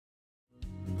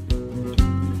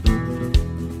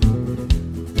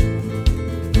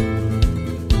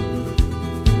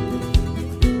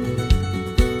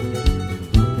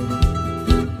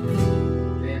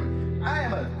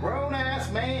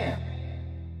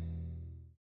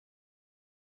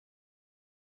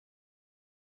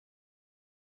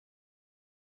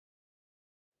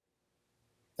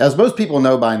As most people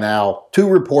know by now, 2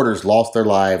 reporters lost their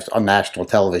lives on national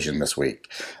television this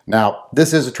week. Now,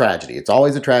 this is a tragedy. It's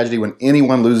always a tragedy when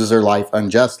anyone loses their life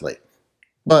unjustly.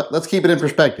 But let's keep it in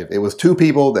perspective. It was 2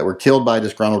 people that were killed by a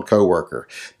disgruntled coworker.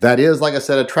 That is, like I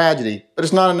said, a tragedy, but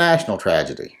it's not a national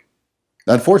tragedy.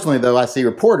 Unfortunately, though, I see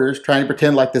reporters trying to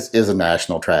pretend like this is a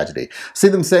national tragedy. I see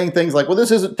them saying things like, well,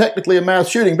 this isn't technically a mass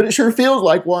shooting, but it sure feels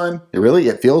like one.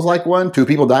 It feels like one? 2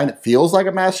 people died and it feels like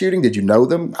a mass shooting? Did you know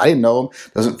them? I didn't know them.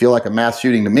 Doesn't feel like a mass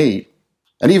shooting to me.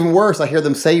 And even worse, I hear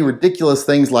them say ridiculous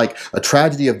things like a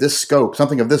tragedy of this scope,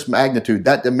 something of this magnitude,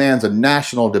 that demands a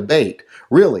national debate.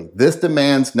 Really, this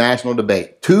demands national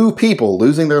debate. 2 people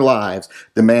losing their lives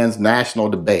demands national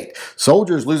debate.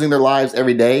 Soldiers losing their lives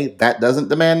every day, that doesn't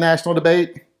demand national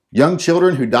debate. Young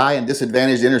children who die in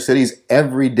disadvantaged inner cities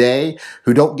every day,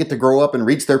 who don't get to grow up and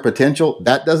reach their potential,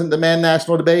 that doesn't demand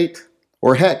national debate.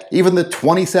 Or heck, even the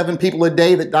 27 people a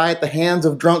day that die at the hands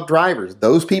of drunk drivers.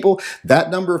 Those people,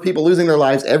 that number of people losing their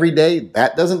lives every day,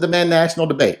 that doesn't demand national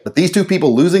debate. But these 2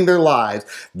 people losing their lives,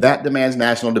 that demands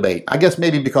national debate. I guess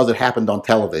maybe because it happened on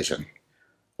television.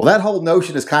 Well, that whole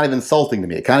notion is kind of insulting to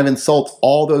me. It kind of insults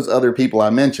all those other people I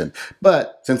mentioned.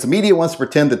 But since the media wants to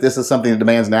pretend that this is something that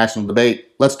demands national debate,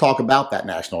 let's talk about that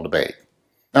national debate.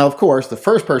 Now, of course, the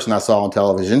first person I saw on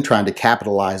television trying to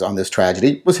capitalize on this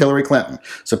tragedy was Hillary Clinton.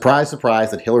 Surprise, surprise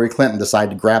that Hillary Clinton decided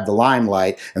to grab the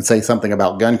limelight and say something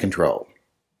about gun control.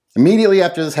 Immediately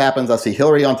after this happens, I see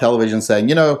Hillary on television saying,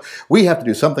 you know, we have to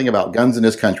do something about guns in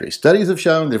this country. Studies have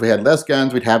shown that if we had less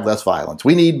guns, we'd have less violence.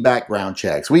 We need background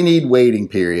checks. We need waiting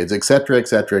periods, etc.,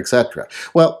 etc., etc.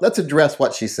 Well, let's address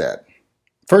what she said.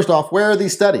 First off, where are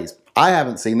these studies? I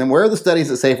haven't seen them. Where are the studies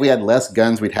that say if we had less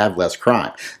guns, we'd have less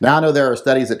crime? Now, I know there are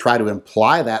studies that try to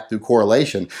imply that through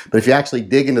correlation, but if you actually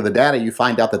dig into the data, you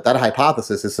find out that that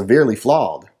hypothesis is severely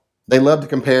flawed. They love to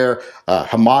compare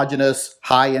homogenous,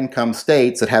 high-income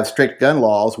states that have strict gun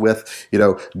laws with,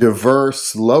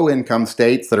 diverse, low-income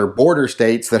states that are border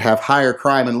states that have higher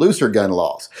crime and looser gun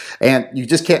laws. And you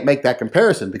just can't make that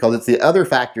comparison because it's the other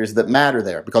factors that matter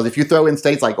there. Because if you throw in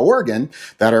states like Oregon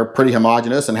that are pretty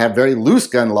homogenous and have very loose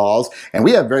gun laws, and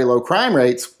we have very low crime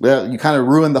rates, well, you kind of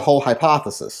ruin the whole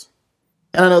hypothesis.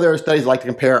 And I know there are studies that like to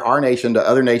compare our nation to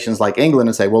other nations like England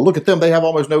and say, well, look at them, they have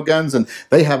almost no guns and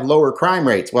they have lower crime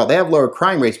rates. Well, they have lower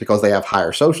crime rates because they have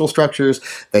higher social structures,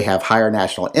 they have higher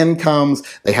national incomes,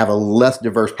 they have a less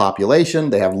diverse population,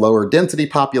 they have lower density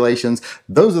populations.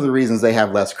 Those are the reasons they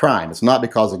have less crime. It's not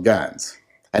because of guns.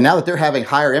 And now that they're having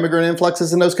higher immigrant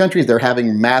influxes in those countries, they're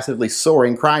having massively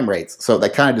soaring crime rates. So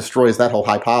that kind of destroys that whole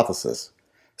hypothesis.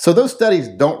 So those studies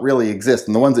don't really exist,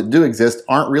 and the ones that do exist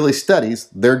aren't really studies,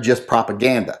 they're just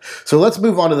propaganda. So let's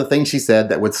move on to the things she said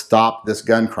that would stop this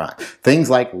gun crime. Things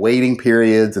like waiting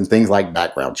periods and things like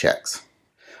background checks.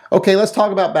 Okay, let's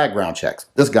talk about background checks.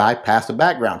 This guy passed a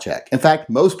background check. In fact,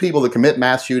 most people that commit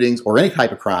mass shootings or any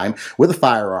type of crime with a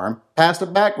firearm passed a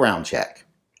background check.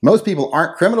 Most people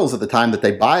aren't criminals at the time that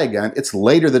they buy a gun. It's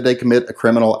later that they commit a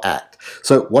criminal act.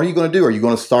 So what are you going to do? Are you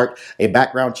going to start a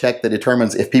background check that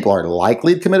determines if people are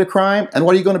likely to commit a crime? And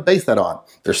what are you going to base that on?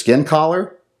 Their skin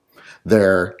color?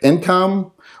 Their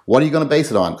income? What are you going to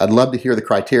base it on? I'd love to hear the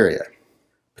criteria.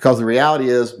 Because the reality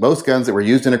is, most guns that were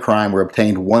used in a crime were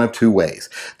obtained one of 2 ways.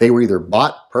 They were either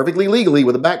bought perfectly legally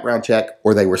with a background check,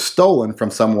 or they were stolen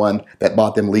from someone that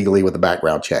bought them legally with a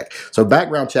background check. So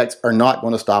background checks are not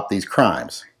going to stop these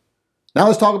crimes. Now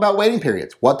let's talk about waiting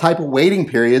periods. What type of waiting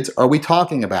periods are we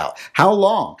talking about? How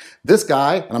long? This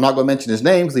guy, and I'm not going to mention his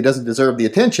name because he doesn't deserve the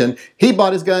attention, he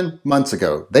bought his gun months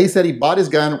ago. They said he bought his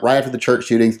gun right after the church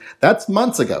shootings. That's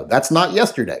months ago. That's not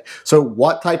yesterday. So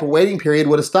what type of waiting period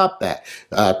would have stopped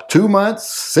that? 2 months,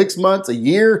 6 months, a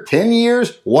year, 10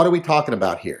 years? What are we talking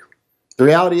about here? The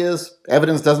reality is,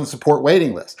 evidence doesn't support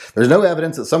waiting lists. There's no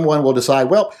evidence that someone will decide,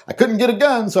 well, I couldn't get a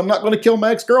gun, so I'm not going to kill my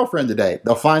ex-girlfriend today.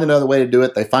 They'll find another way to do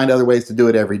it. They find other ways to do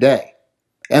it every day.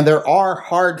 And there are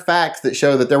hard facts that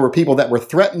show that there were people that were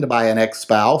threatened by an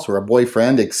ex-spouse or a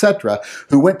boyfriend, etc.,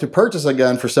 who went to purchase a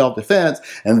gun for self-defense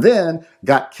and then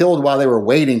got killed while they were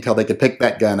waiting till they could pick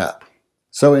that gun up.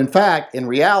 So in fact, in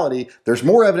reality, there's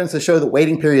more evidence to show that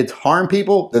waiting periods harm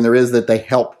people than there is that they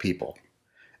help people.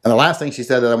 And the last thing she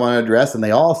said that I want to address, and they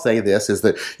all say this, is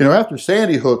that, after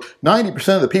Sandy Hook,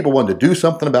 90% of the people wanted to do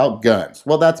something about guns.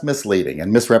 Well, that's misleading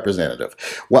and misrepresentative.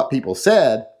 What people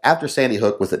said after Sandy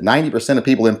Hook was that 90% of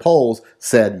people in polls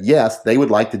said, yes, they would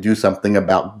like to do something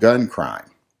about gun crime.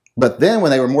 But then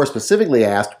when they were more specifically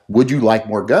asked, would you like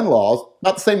more gun laws?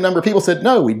 About the same number of people said,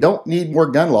 no, we don't need more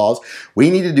gun laws.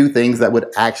 We need to do things that would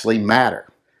actually matter.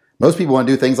 Most people want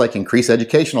to do things like increase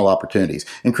educational opportunities,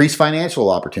 increase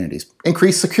financial opportunities,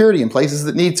 increase security in places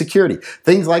that need security,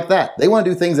 things like that. They want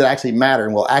to do things that actually matter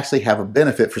and will actually have a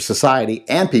benefit for society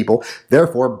and people,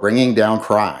 therefore bringing down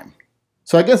crime.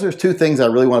 So I guess there's two things I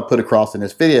really want to put across in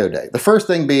this video today. The first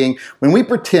thing being, when we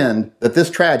pretend that this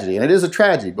tragedy, and it is a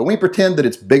tragedy, but we pretend that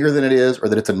it's bigger than it is or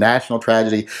that it's a national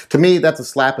tragedy, to me that's a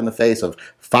slap in the face of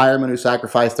firemen who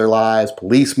sacrifice their lives,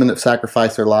 policemen that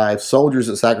sacrifice their lives, soldiers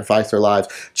that sacrifice their lives,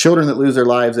 children that lose their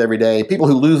lives every day, people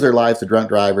who lose their lives to drunk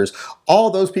drivers. All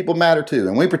those people matter too.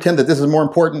 And we pretend that this is more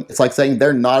important. It's like saying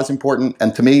they're not as important,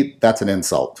 and to me that's an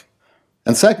insult.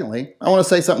 And secondly, I want to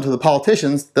say something to the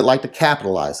politicians that like to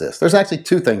capitalize this. There's actually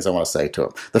two things I want to say to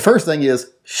them. The first thing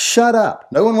is, shut up.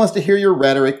 No one wants to hear your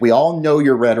rhetoric. We all know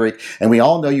your rhetoric, and we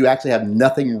all know you actually have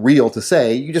nothing real to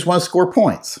say. You just want to score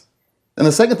points. And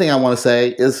the second thing I want to say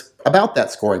is about that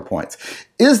scoring points.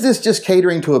 Is this just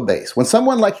catering to a base? When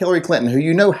someone like Hillary Clinton, who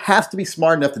you know has to be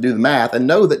smart enough to do the math and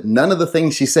know that none of the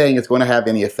things she's saying is going to have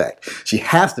any effect, she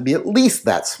has to be at least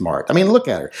that smart. I mean, look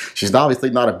at her. She's obviously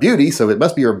not a beauty, so it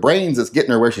must be her brains that's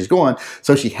getting her where she's going.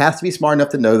 So she has to be smart enough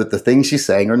to know that the things she's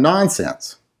saying are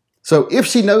nonsense. So if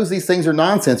she knows these things are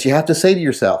nonsense, you have to say to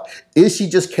yourself, is she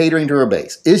just catering to her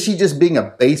base? Is she just being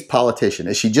a base politician?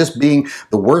 Is she just being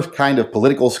the worst kind of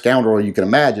political scoundrel you can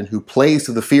imagine who plays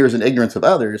to the fears and ignorance of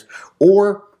others?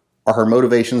 Or are her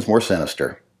motivations more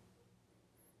sinister?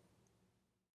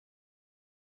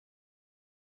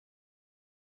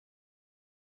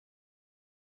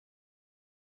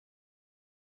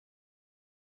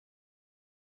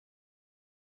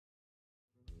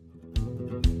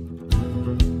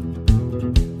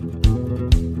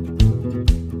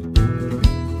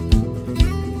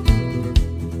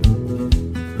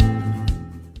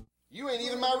 You ain't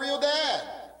even my real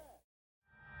dad.